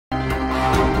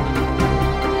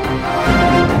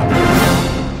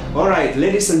Alright,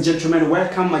 ladies and gentlemen,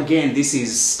 welcome again. This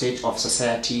is State of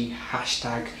Society,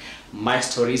 hashtag My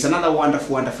Stories. Another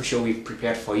wonderful show we've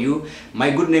prepared for you. My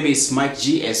good name is Mike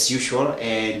G as usual,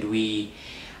 and we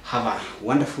have a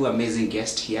wonderful, amazing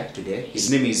guest here today. His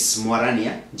name is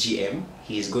Mwarania GM.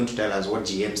 He is going to tell us what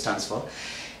GM stands for.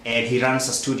 And he runs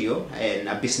a studio and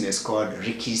a business called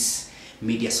Ricky's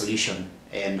Media Solution,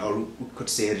 or we could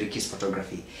say Ricky's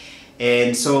Photography.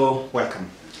 And so, welcome.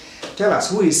 Tell us,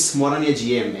 who is Mwarania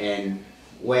GM and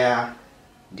where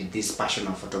did this passion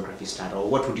of photography start? Or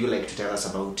what would you like to tell us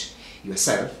about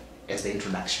yourself as the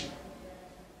introduction?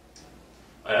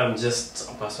 I am just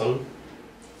a person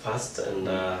first, and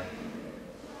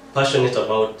passionate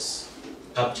about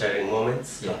capturing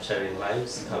moments, capturing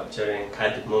lives, capturing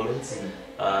candid moments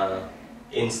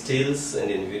in stills and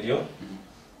in video.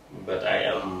 But I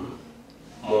am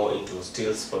more into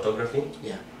stills photography.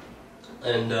 Yeah.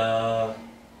 And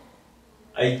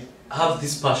I have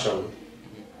this passion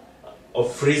of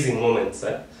freezing moments,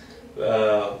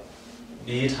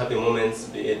 be it happy moments,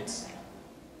 be it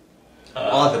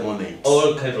all the moments,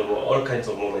 all kinds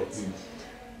of moments.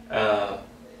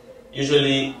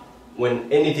 Usually, when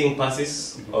anything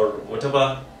passes or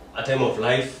whatever a time of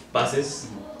life passes,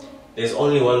 there's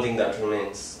only one thing that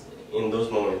remains in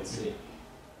those moments.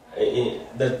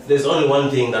 There's only one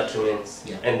thing that remains,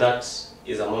 and that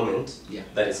is a moment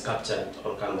that is captured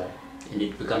on camera. And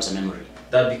it becomes a memory.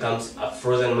 That becomes a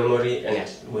frozen memory and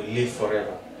will live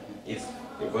forever if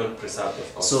well preserved,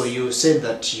 of course. So you said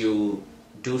that you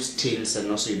do stills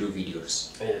and also you do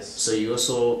videos. Yes. So you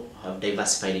also have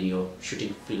diversified in your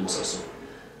shooting films also.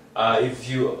 If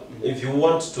you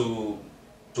want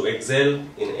to excel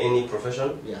in any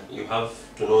profession, you have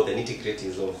to know the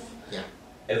nitty-gritties of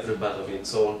every part of it.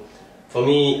 So for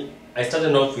me, I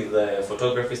started off with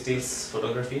photography, stills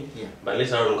photography, but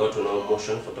later on got to know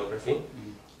motion photography,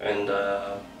 and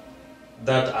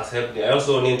that has helped me. I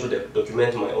also need to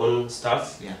document my own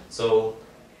stuff, so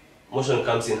motion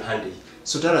comes in handy.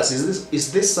 So tell us,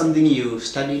 is this something you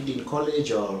studied in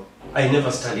college, or? I never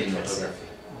studied photography.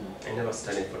 I never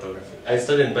studied photography. I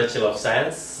studied Bachelor of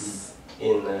Science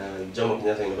in Jomo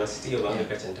Kenyatta University of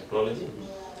Agriculture and Technology.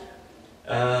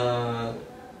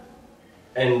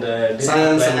 And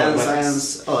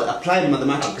science. Oh, applied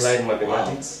mathematics. Applied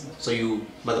mathematics. Wow. So you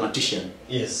mathematician?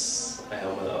 Yes, I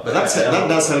am. But that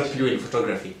does help you in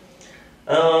photography.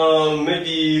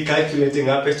 Maybe calculating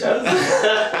apertures.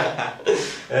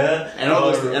 And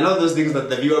all those things that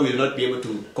the viewer will not be able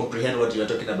to comprehend what you are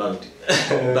talking about.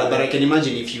 but I can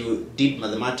imagine if you did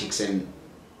mathematics and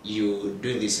you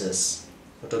doing this as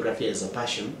photography as a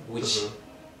passion, which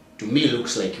to me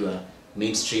looks like your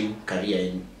mainstream career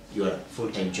in your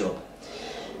full-time job.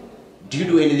 Do you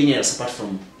do anything else apart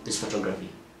from this photography?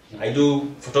 I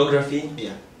do photography,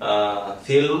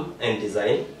 film and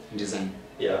design. Design?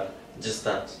 Yeah, just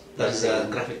that. That is a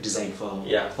graphic design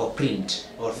for print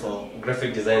or for...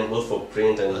 Graphic design both for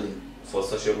print and for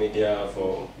social media,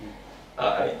 for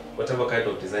whatever kind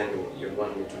of design you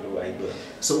want me to do, I do.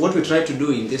 So what we try to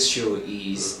do in this show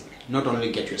is not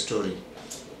only get your story,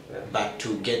 but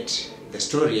to get the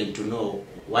story and to know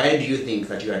why do you think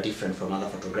that you are different from other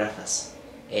photographers.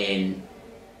 And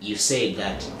you say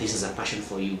that this is a passion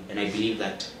for you, and I believe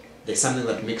that there's something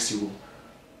that makes you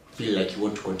feel like you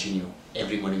want to continue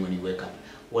every morning when you wake up.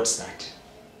 What's that?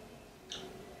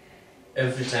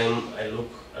 Every time I look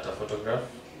at a photograph,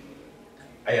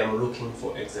 I am looking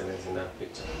for excellence in that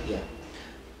picture. Yeah.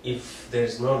 If there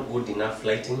is not good enough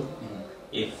lighting,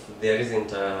 if there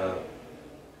isn't a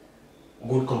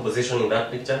good composition in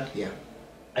that picture,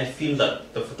 I feel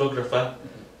that the photographer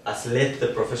has let the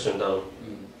profession down.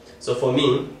 So for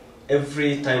me,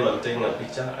 every time I'm taking a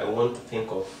picture, I want to think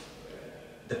of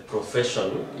the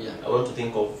profession. I want to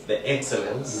think of the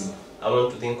excellence. I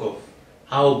want to think of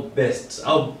how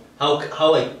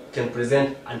I can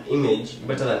present an image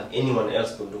better than anyone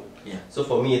else could do. So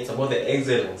for me, it's about the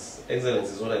excellence. Excellence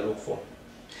is what I look for.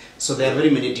 So there are very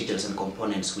many details and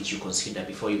components which you consider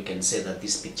before you can say that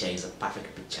this picture is a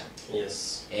perfect picture.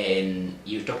 Yes. And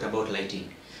you talked about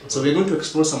lighting. So we're going to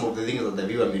explore some of the things that the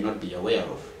viewer may not be aware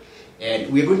of.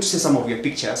 And we're going to see some of your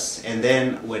pictures, and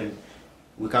then when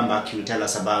we come back, you'll tell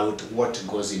us about what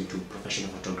goes into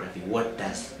professional photography. What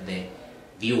does the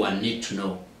viewer need to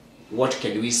know? What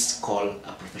can we call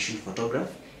a professional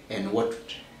photographer, and what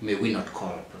may we not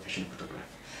call a professional photographer?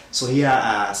 So here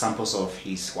are samples of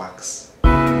his works.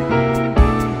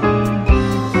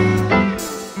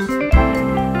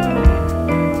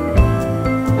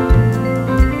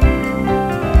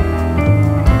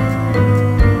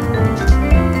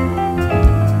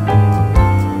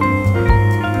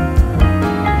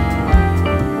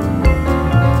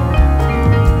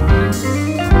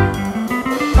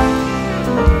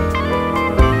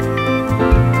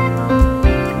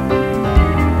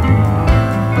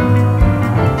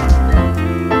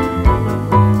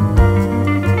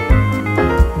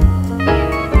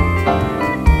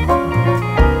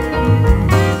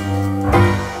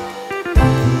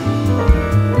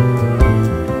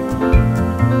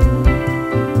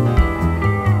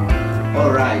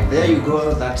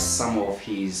 go, that's some of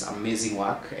his amazing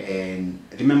work. And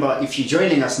remember, if you're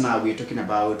joining us now, we're talking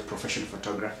about professional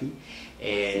photography,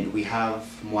 and we have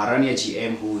Mwarania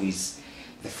GM, who is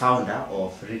the founder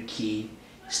of Ricky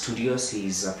Studios.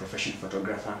 He's a professional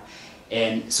photographer,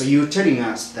 and so you're telling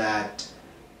us that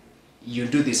you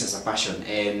do this as a passion,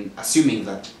 and assuming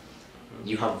that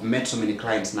you have met so many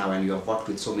clients now and you have worked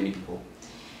with so many people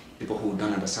who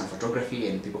don't understand photography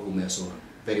and people who may also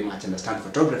very much understand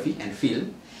photography and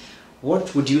film,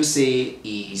 what would you say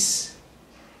is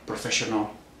professional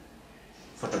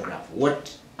photograph?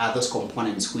 What are those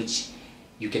components which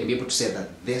you can be able to say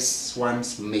that this one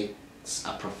makes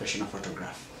a professional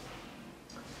photograph?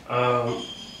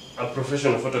 A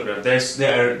professional photograph,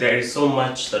 there is so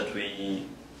much that we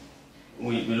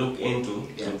look into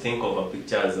to think of a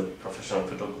picture as a professional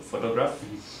photograph.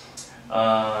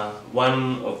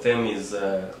 One of them is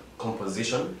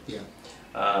composition.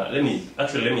 Let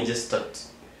me just start.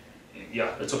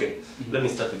 Yeah, it's okay. Let me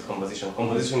start with composition.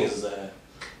 Composition is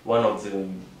one of the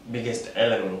biggest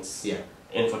elements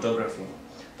in photography.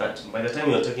 That by the time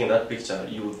you're taking that picture,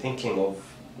 you're thinking of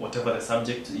whatever the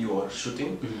subject you are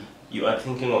shooting. You are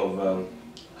thinking of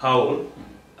how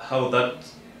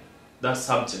that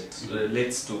subject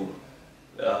relates to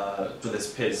the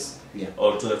space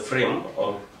or to the frame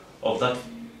of that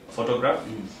photograph.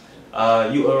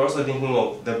 You are also thinking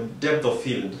of the depth of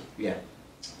field.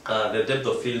 The depth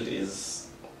of field is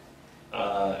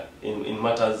in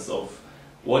matters of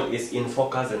what is in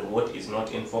focus and what is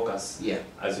not in focus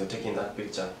as you're taking that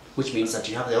picture. Which means that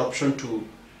you have the option to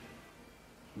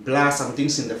blur some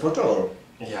things in the photo, or?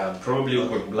 Yeah, probably you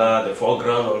could blur the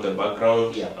foreground or the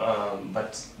background,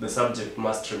 but the subject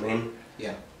must remain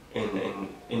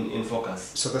in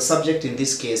focus. So the subject in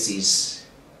this case is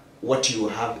what you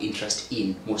have interest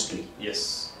in mostly.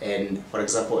 Yes. And for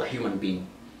example, a human being.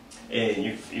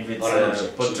 If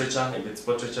it's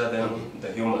portraiture, then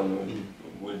the human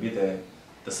will be the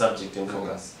subject in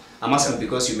focus. I'm asking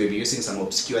because you may be using some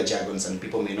obscure jargons and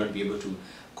people may not be able to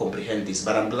comprehend this,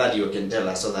 but I'm glad you can tell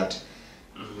us, so that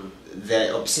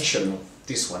the obsession of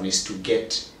this one is to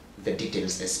get the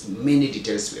details, as many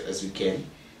details as we can,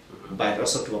 but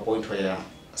also to a point where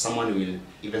someone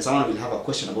will have a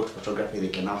question about photography. They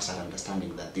can now start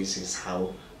understanding that this is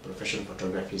how professional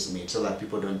photography is made, so that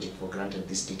people don't take for granted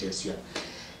these details you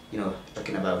are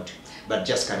talking about. But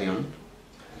just carry on.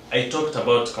 I talked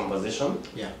about composition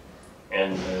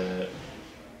and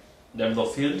depth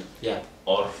of field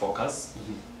or focus.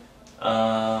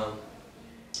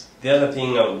 The other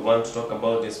thing I would want to talk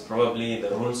about is probably the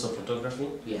rules of photography.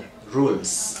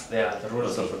 Rules. The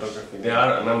rules of photography. There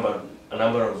are a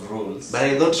number of rules. But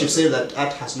I thought you said that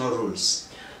art has no rules.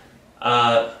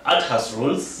 Art has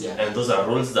rules, and those are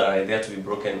rules that are there to be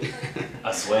broken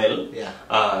as well.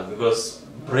 Because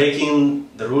breaking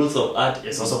the rules of art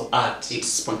is also art. It's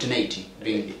spontaneity.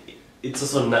 It's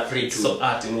also not free to. So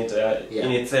art in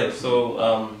itself.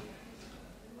 So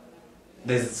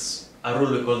there's a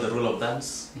rule we call the rule of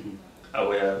dance,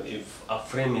 where if a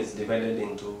frame is divided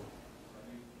into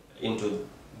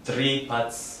 3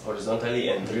 parts horizontally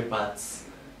and 3 parts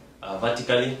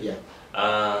vertically,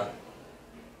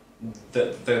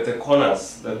 the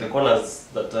corners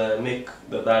that make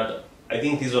the third, I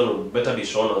think this one would better be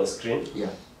shown on the screen.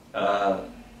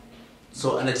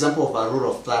 So an example of a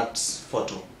rule of that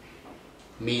photo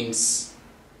means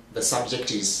the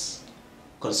subject is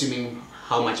consuming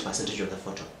how much percentage of the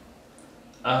photo?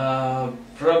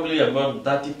 Probably about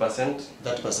 30%.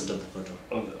 30% of the photo.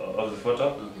 Of the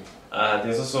photo.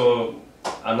 There's also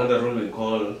another rule we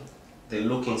call the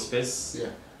looking space,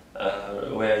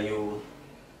 where you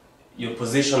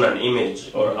position an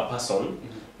image or a person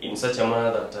in such a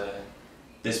manner that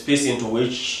the space into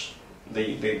which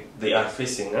they are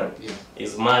facing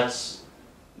is much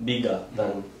bigger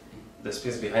than the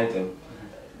space behind them.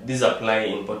 These apply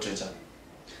in portraiture.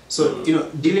 So,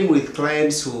 dealing with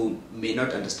clients who may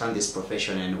not understand this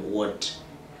profession and what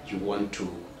you want to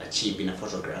achieve in a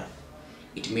photograph,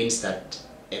 it means that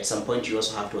at some point you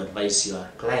also have to advise your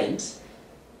clients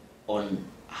on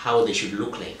how they should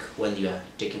look like when you are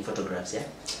taking photographs.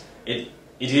 It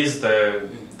is the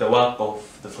work of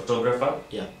the photographer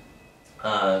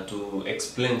to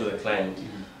explain to the client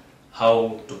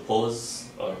how to pose,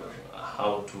 or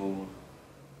how to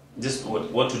just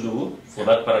what to do for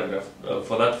that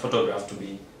photograph to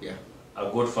be a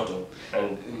good photo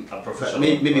and a professional.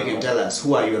 Maybe you can tell us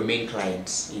who are your main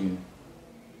clients in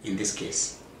this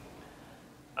case.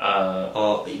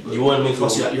 Or you want me to? Of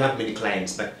course, you have many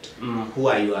clients, but who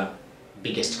are your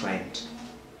biggest client?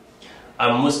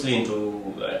 I'm mostly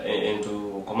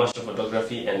into commercial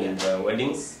photography and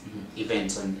weddings,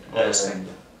 events and all those kind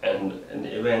of. and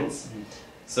events.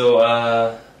 So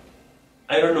I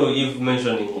don't know if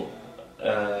mentioning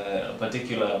a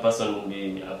particular person will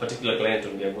be, a particular client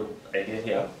will be a good idea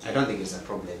here. I don't think it's a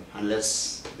problem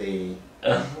unless they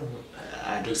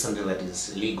do something that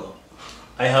is legal.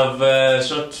 I have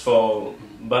shot for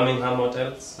Birmingham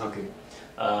hotels. Okay.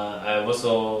 I have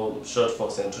also shot for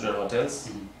Centurion hotels.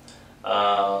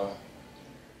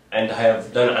 And I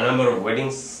have done a number of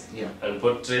weddings and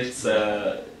portraits.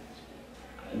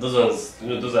 Those ones,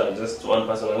 those are just one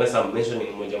person. Unless I'm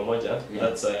mentioning moja moja,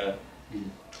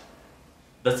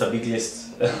 that's a big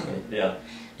list. Yeah.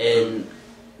 And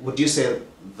would you say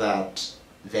that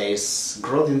there is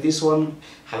growth in this one?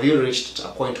 Have you reached a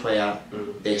point where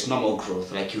there is no more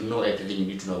growth, like you know everything you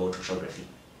need to know about photography?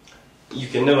 You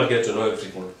can never get to know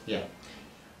everything. Yeah.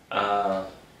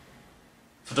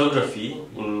 Photography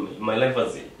in my life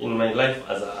as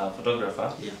a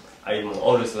photographer, I'm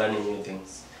always learning new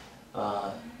things.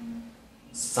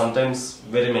 Sometimes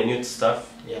very minute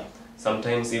stuff.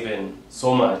 Sometimes even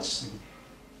so much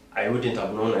I wouldn't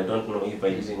have known. I don't know if I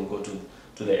didn't go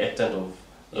to the extent of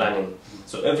learning.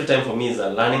 So every time for me is a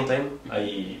learning time.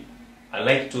 I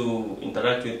like to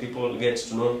interact with people, get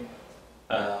to know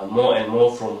more and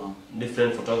more from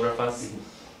different photographers.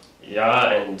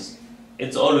 And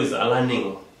it's always a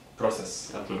learning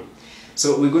process.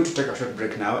 So we're going to take a short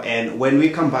break now, and when we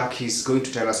come back he's going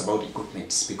to tell us about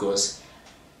equipment, because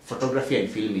photography and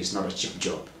film is not a cheap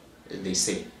job, they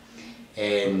say.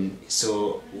 And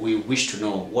so we wish to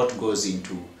know what goes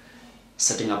into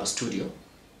setting up a studio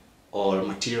or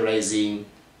materializing,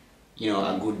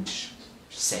 a good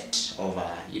set of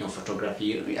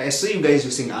photography. I saw you guys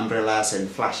using umbrellas and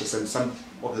flashes and some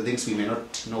of the things we may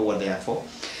not know what they are for,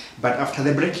 but after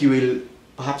the break you will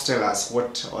perhaps tell us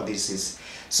what all this is.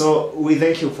 So we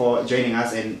thank you for joining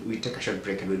us, and we take a short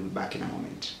break and we'll be back in a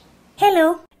moment.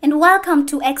 Hello and welcome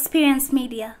to Experience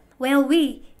Media, where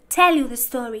we tell you the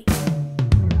story.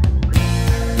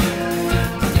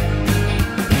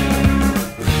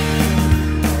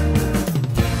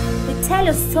 Tell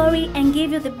your story and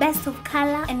give you the best of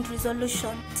color and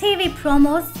resolution. TV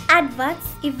promos, adverts,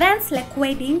 events like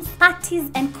weddings, parties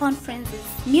and conferences,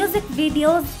 music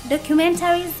videos,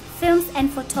 documentaries, films and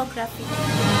photography.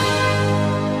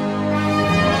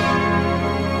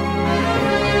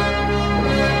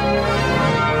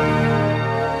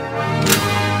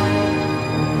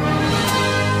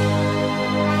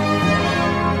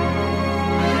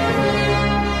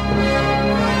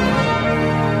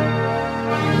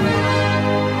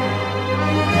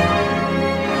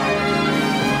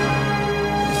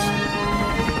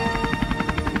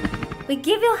 We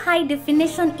give you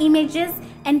high-definition images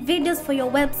and videos for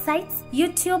your websites,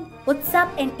 YouTube,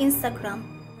 WhatsApp, and Instagram.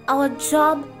 Our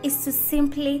job is to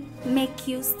simply make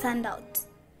you stand out.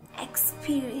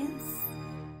 Experience.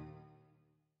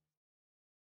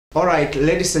 Alright,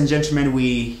 ladies and gentlemen,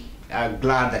 we are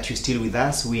glad that you're still with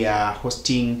us. We are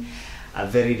hosting a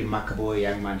very remarkable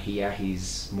young man here.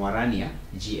 He's Mwarania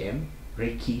GM.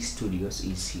 Reiki Studios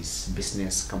is his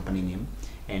business company name,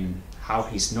 and how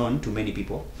he's known to many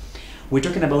people. We're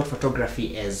talking about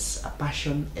photography as a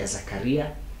passion, as a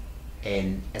career,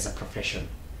 and as a profession.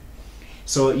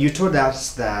 So you told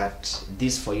us that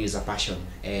this for you is a passion,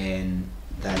 and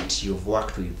that you've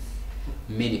worked with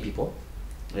many people,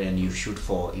 and you shoot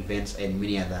for events and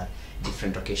many other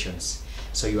different occasions.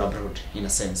 So you are broad in a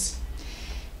sense.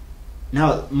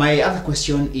 Now, my other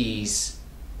question is,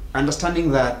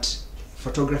 understanding that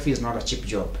photography is not a cheap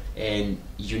job, and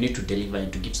you need to deliver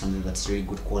and to give something that's really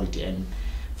good quality. And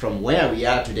from where we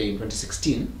are today in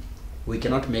 2016, we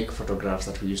cannot make photographs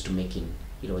that we used to make in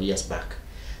years back.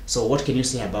 So what can you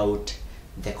say about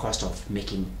the cost of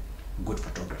making good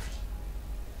photography?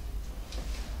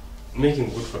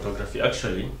 Making good photography,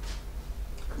 actually,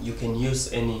 you can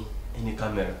use any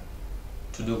camera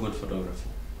to do good photography.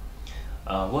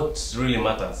 What really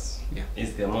matters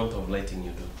is the amount of lighting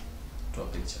you do to a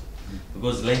picture,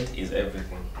 because light is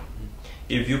everything.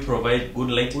 If you provide good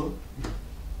lighting,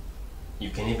 you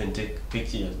can even take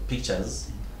pictures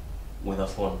with a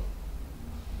phone.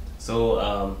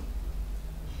 So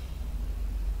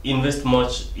invest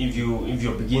much if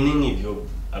you're a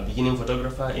beginning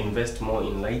photographer. Invest more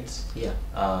in light,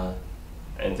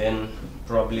 and then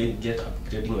probably get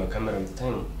upgrading your camera with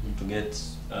time to get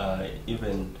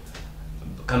even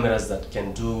cameras that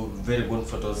can do very good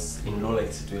photos in low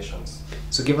light situations.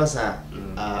 So give us a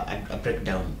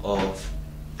breakdown of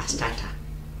a starter.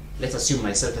 Let's assume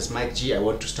myself as Mike G, I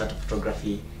want to start a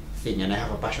photography thing and I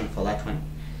have a passion for that one.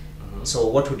 So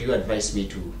what would you advise me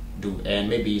to do, and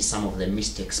maybe some of the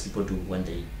mistakes people do when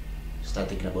they start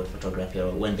thinking about photography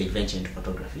or when they venture into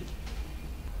photography?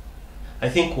 I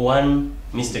think one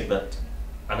mistake that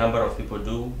a number of people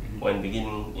do when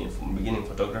beginning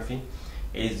photography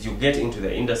is you get into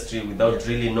the industry without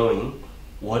really knowing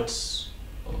what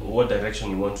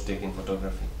direction you want to take in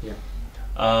photography.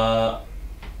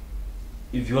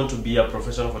 If you want to be a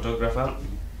professional photographer,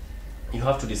 you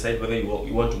have to decide whether you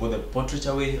want to go the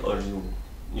portraiture way, or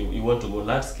you want to go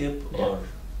landscape, or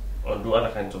do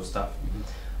other kinds of stuff.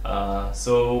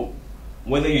 So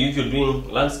whether if you're doing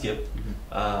landscape,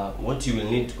 what you will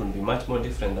need could be much more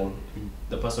different than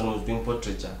the person who's doing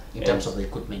portraiture. In terms of the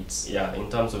equipment. Yeah, in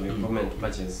terms of equipment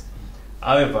purchase.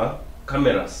 However, the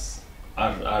cameras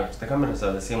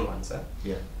are the same ones.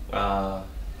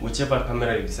 Whichever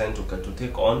camera you decide to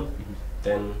take on,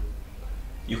 then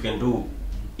you can do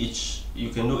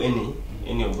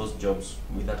any of those jobs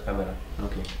with that camera.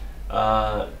 Okay.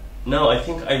 Now I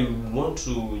think I want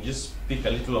to just speak a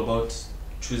little about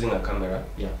choosing a camera.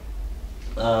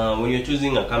 When you're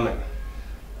choosing a camera,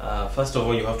 first of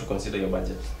all you have to consider your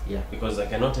budget. Because I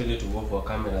cannot tell you to go for a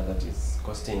camera that is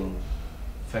costing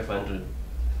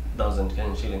 500,000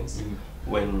 Kenyan shillings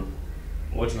when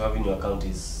what you have in your account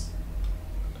is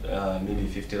maybe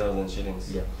 50,000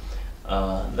 shillings.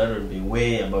 That would be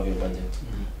way above your budget.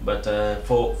 But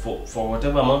for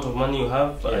whatever amount of money you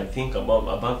have, I think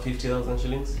above 50,000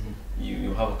 shillings,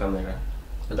 you have a camera.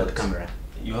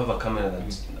 You have a camera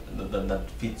that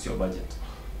fits your budget.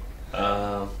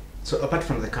 So apart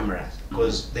from the camera,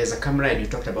 because there's a camera and you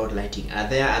talked about lighting, are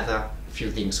there other few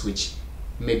things which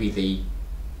maybe they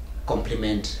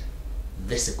complement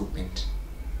this equipment,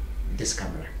 this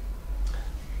camera?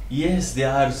 Yes,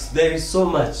 there is so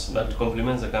much that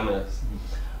complements the cameras.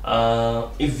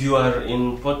 If you are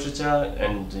in portraiture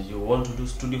and you want to do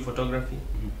studio photography,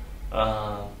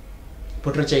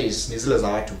 portraiture is zile za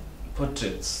watu.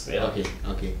 Portraits,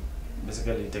 Okay.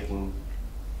 Basically taking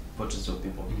portraits of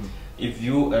people. If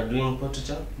you are doing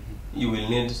portraiture, you will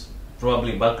need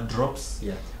probably backdrops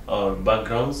or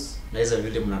backgrounds. Na hizo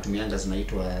vile mnatumianga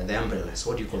zinaitwa the umbrellas.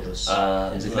 What do you call those?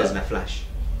 Zile zina flash.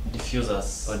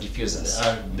 Diffusers. Or diffusers.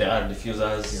 There are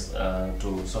diffusers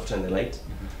to soften the light.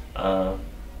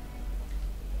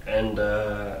 And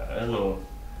I don't know,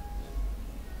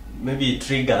 maybe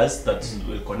triggers that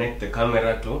will connect the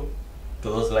camera to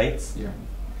those lights. If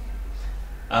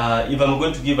I'm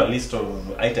going to give a list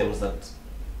of items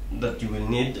that you will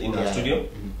need in a studio,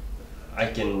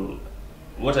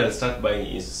 what I'll start by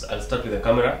is I'll start with the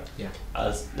camera.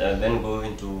 I'll then go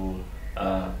into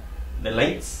the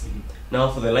lights. Now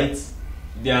for the lights,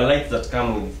 there are lights that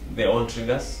come with their own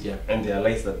triggers, and there are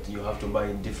lights that you have to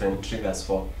buy different triggers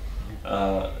for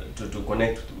to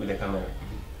connect with the camera.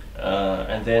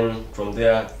 And then from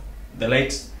there, the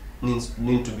lights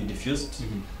need to be diffused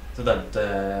so that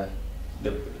the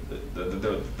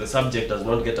subject does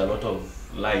not get a lot of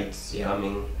light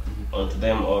coming onto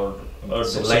them, or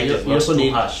the light is not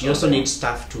too harsh. You also need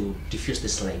stuff to diffuse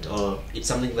this light, or it's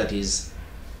something that is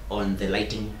on the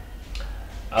lighting.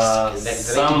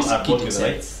 Some are bought with the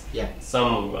lights.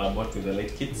 Some are bought with the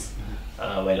light kits,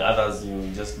 while others you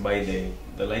just buy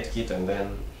the light kit, and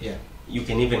then you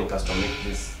can even custom make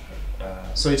this.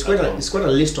 So it's quite a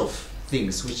list of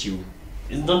things which you.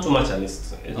 It's not too much a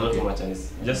list. It's not too much a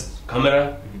list. Just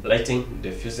camera, lighting,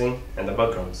 diffusing, and the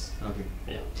backgrounds.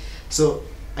 So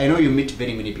I know you meet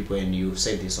very many people, and you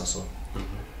said this also,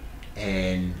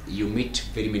 and you meet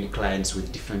very many clients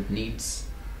with different needs,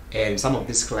 and some of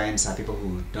these clients are people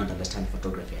who don't understand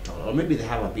photography at all, or maybe they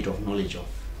have a bit of knowledge of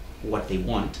what they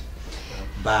want.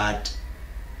 But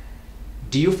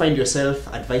do you find yourself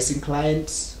advising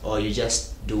clients, or you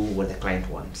just do what the client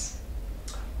wants?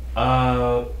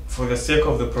 For the sake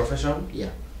of the profession,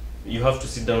 you have to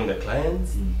sit down with the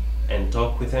clients and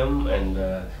talk with them and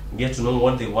get to know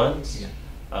what they want.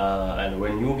 And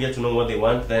when you get to know what they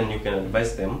want, then you can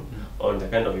advise them on the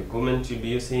kind of equipment you'll be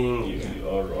using,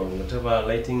 or whatever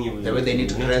lighting you will. The way they need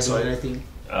to dress or anything.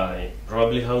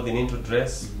 Probably how they need to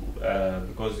dress,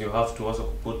 because you have to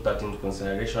also put that into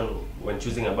consideration when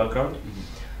choosing a background.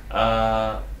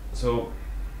 So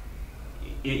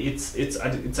it's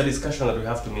a discussion that we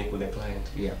have to make with the client,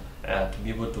 to be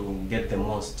able to get the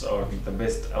most or the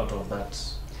best out of that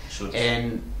shoot.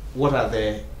 And what are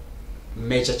the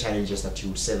major challenges that you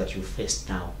would say that you face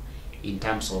now in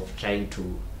terms of trying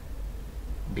to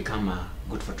become a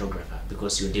good photographer?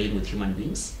 Because you're dealing with human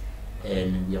beings,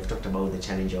 and we have talked about the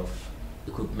challenge of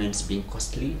equipment being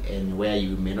costly and where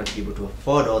you may not be able to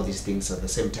afford all these things at the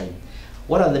same time.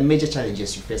 What are the major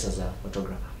challenges you face as a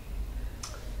photographer?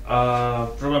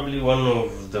 Probably one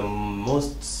of the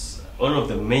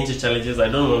major challenges. I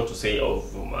don't want to say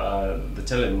of the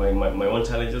challenge, my own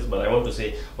challenges, but I want to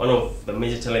say one of the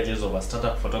major challenges of a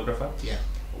startup photographer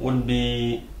would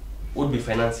be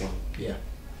financing. Yeah.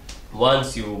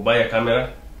 Once you buy a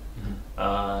camera,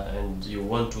 and you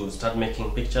want to start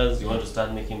making pictures, you want to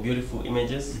start making beautiful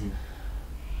images,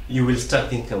 you will start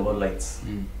thinking about lights,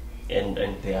 and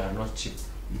they are not cheap.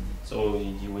 So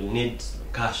you will need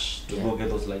cash to go get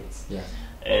those lights. Yeah.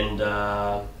 And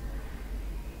a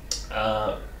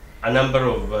number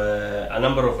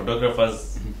of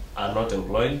photographers are not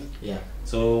employed. Yeah.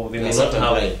 So they may not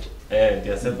have. They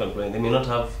are self-employed. They may not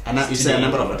have. You say a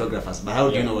number of photographers, but how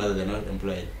do you know whether they're not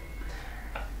employed?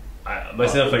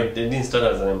 Myself, I didn't start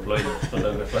as an employed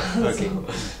photographer. Okay.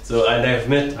 So and I've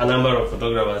met a number of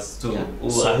photographers too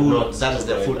who are not. That's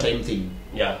the full-time thing.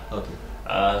 Yeah.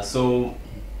 Okay. So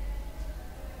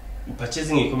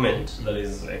purchasing equipment that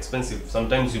is expensive.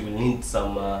 Sometimes you will need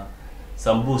some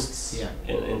boosts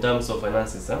in terms of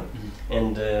finances,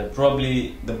 and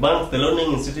probably the bank, the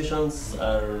loaning institutions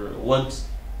want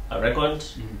a record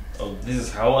of this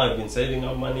is how I've been saving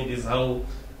up money. This is how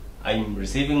I'm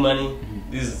receiving money.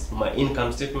 This is my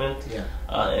income statement,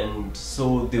 and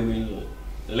so they will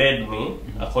lead me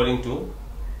according to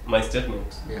my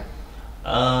statement.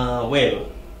 Well,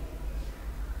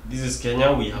 this is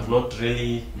Kenya. We have not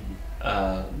really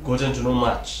gotten to know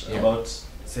much about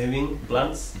saving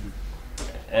plans,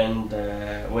 and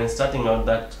when starting out,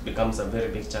 that becomes a very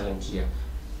big challenge.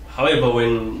 However,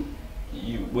 when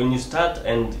you start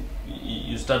and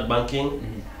you start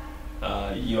banking,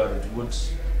 you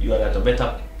are at a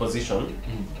better position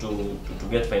to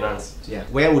get finance.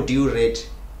 Where would you rate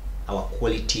our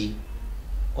quality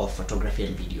of photography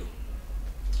and video?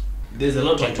 There's a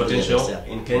lot of potential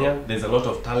in Kenya. There's a lot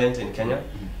of talent in Kenya,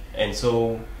 and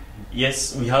so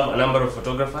yes, we have a number of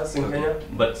photographers in Kenya,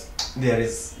 but there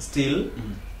is still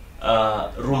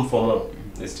room for more.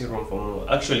 There's still room for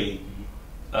more. Actually,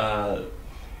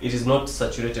 it is not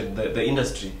saturated. The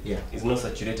industry is not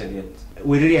saturated yet.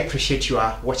 We really appreciate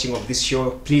your watching of this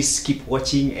show. Please keep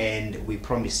watching, and we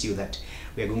promise you that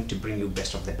we are going to bring you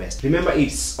best of the best. Remember,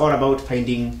 it's all about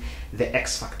finding the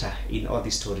X factor in all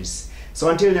these stories. So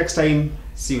until next time,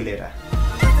 see you later.